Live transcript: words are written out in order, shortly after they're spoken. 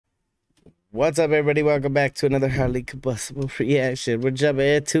What's up, everybody? Welcome back to another highly combustible reaction. We're jumping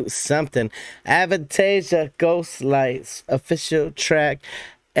into something. Avantasia, Ghostlights, official track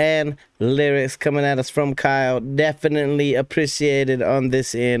and lyrics coming at us from Kyle. Definitely appreciated on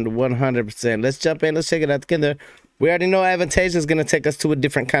this end, 100%. Let's jump in. Let's check it out together. We already know Avantasia is going to take us to a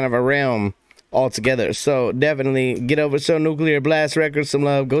different kind of a realm altogether. So definitely get over, show Nuclear Blast Records some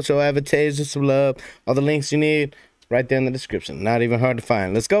love. Go show Avantasia some love. All the links you need right there in the description. Not even hard to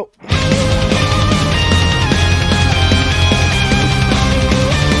find. Let's go.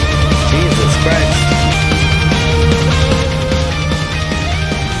 Jesus Christ.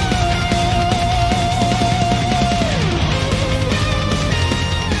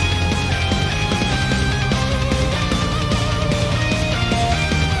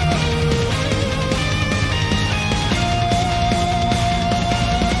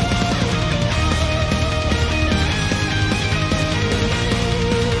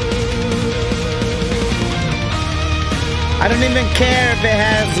 I don't even care if it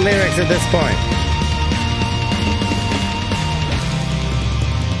has lyrics at this point.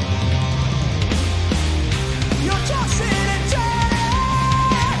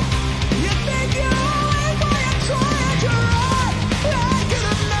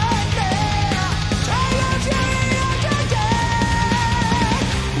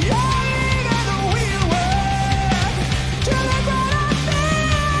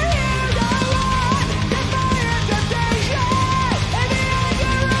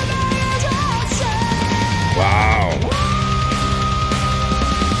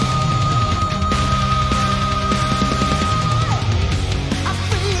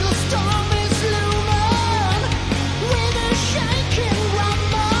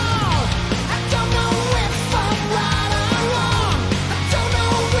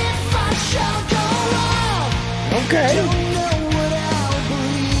 Okay.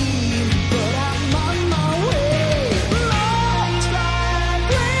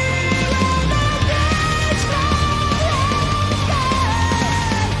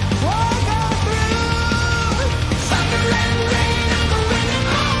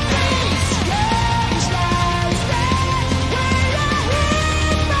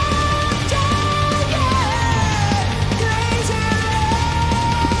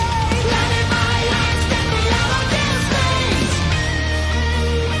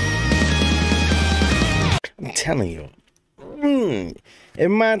 Telling you, it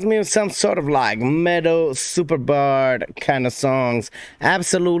reminds me of some sort of like metal super bard kind of songs.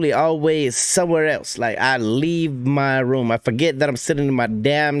 Absolutely always somewhere else. Like I leave my room, I forget that I'm sitting in my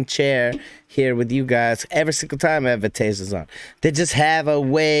damn chair here with you guys every single time Avantasia's on. They just have a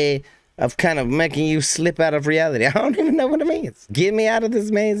way of kind of making you slip out of reality. I don't even know what it means. Get me out of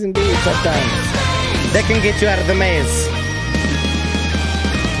this maze indeed. Sometimes they can get you out of the maze.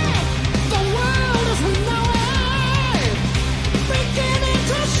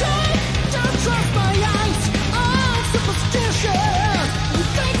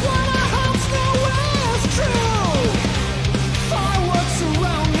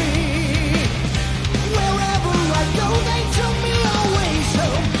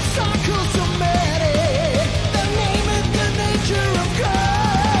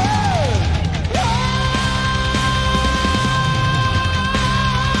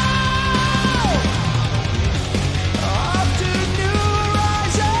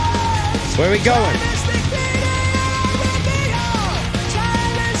 Where are we going?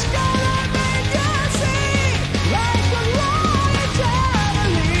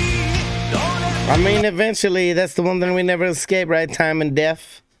 I mean, eventually, that's the one thing we never escape, right? Time and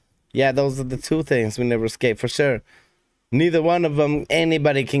death. Yeah, those are the two things we never escape, for sure. Neither one of them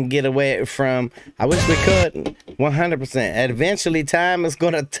anybody can get away from. I wish we could, 100%. Eventually, time is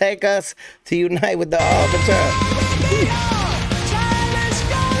going to take us to unite with the AlphaTyler.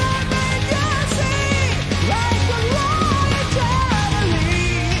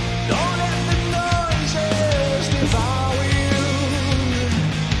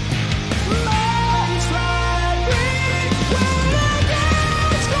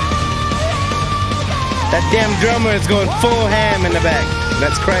 That damn drummer is going full ham in the back.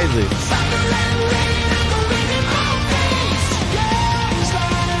 That's crazy.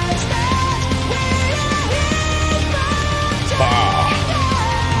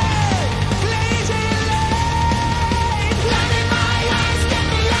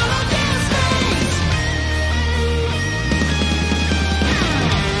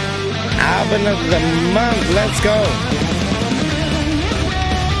 Album of the month. Let's go.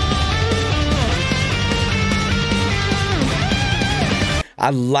 I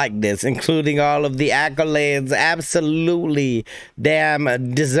like this, including all of the accolades. Absolutely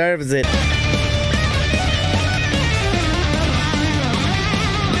damn deserves it.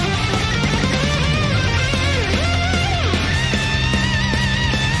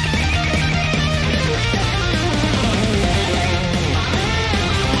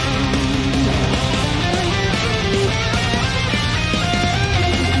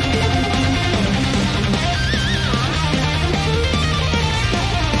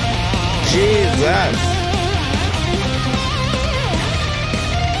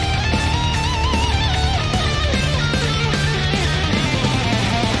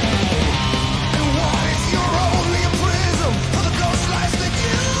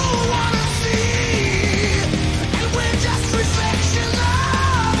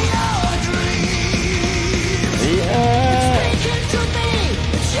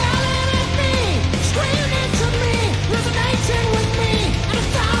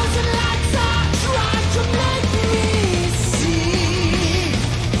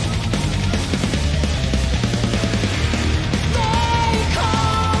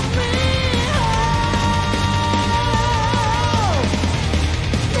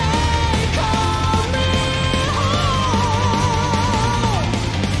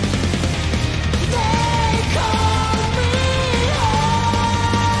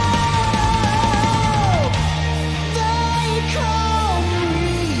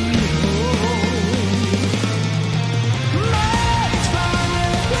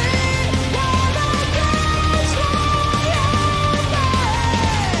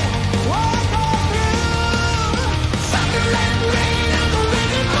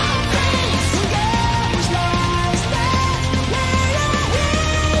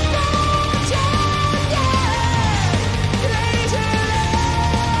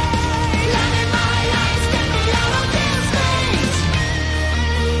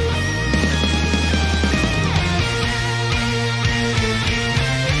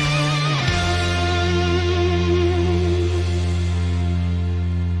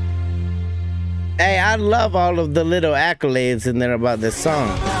 I love all of the little accolades in there about this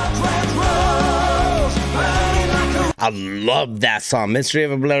song. I love that song. Mystery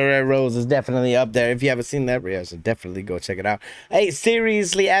of a Blood Red Rose is definitely up there. If you haven't seen that reaction, definitely go check it out. Hey,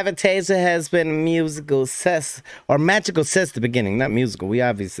 seriously, Avantasia has been musical since, or magical since the beginning. Not musical, we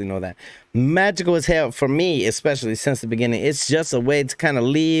obviously know that. Magical as hell for me, especially since the beginning. It's just a way to kind of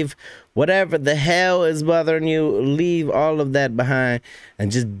leave whatever the hell is bothering you, leave all of that behind and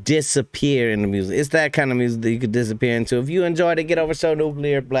just disappear in the music. It's that kind of music that you could disappear into. If you enjoyed it, get over to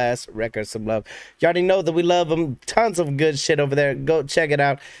Nuclear Blast Records, some love. You already know that we love them. Tons of good shit over there. Go check it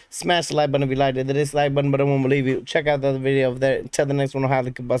out. Smash the like button if you liked it. The dislike button, but I won't believe you. Check out the other video over there. Until the next one,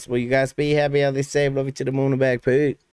 highly combustible. You guys be happy, healthy, safe. Love you to the moon and back. Peace.